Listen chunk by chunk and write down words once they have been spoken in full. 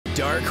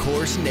Dark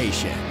Horse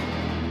Nation.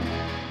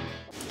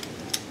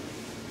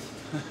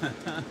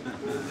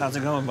 How's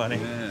it going, buddy?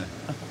 Yeah.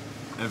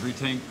 Every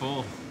tank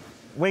full.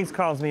 Wiggs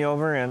calls me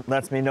over and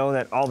lets me know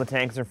that all the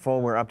tanks are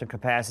full, we're up to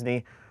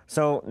capacity.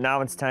 So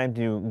now it's time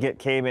to get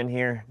Cabe in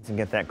here to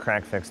get that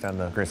crack fixed on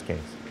the grist case.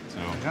 So,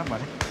 Good job,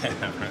 buddy.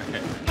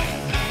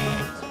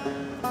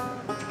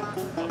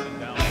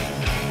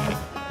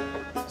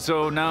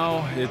 So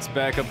now it's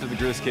back up to the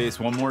grist case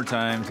one more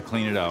time to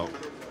clean it out.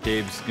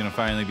 Gabe's gonna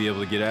finally be able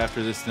to get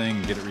after this thing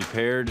and get it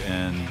repaired,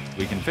 and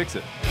we can fix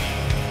it.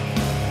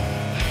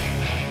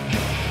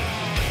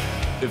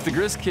 If the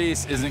grist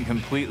case isn't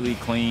completely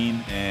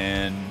clean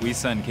and we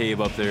send Cabe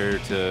up there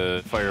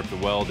to fire up the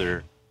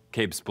welder,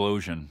 Cabe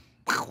explosion.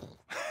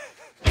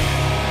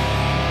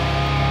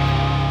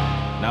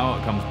 Now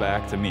it comes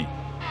back to me.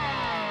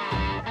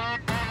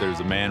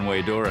 There's a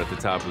manway door at the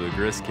top of the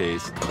grist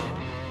case.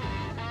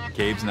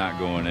 Cabe's not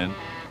going in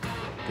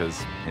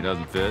because he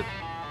doesn't fit.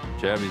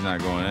 Chabby's not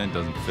going in,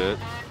 doesn't fit.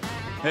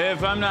 Hey,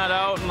 if I'm not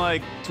out in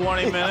like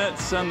 20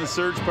 minutes, send the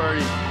search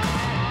party.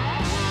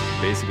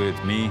 Basically,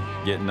 it's me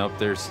getting up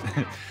there,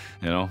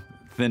 you know,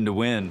 thin to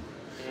win.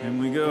 In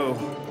we go.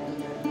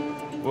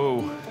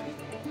 Whoa.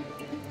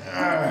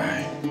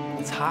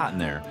 It's hot in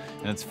there,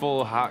 and it's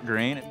full of hot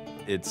grain.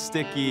 It's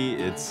sticky,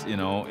 it's, you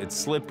know, it's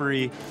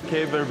slippery.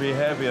 Cabe better be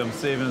happy I'm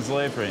saving his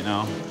life right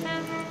now.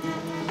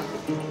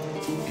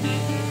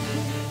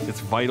 It's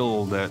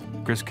vital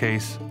that grist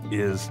case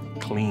is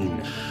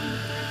clean.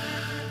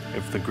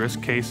 If the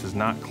grist case is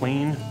not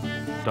clean,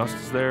 dust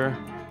is there,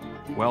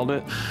 weld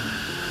it,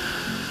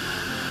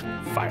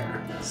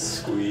 fire.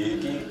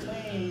 Squeaky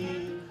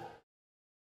clean.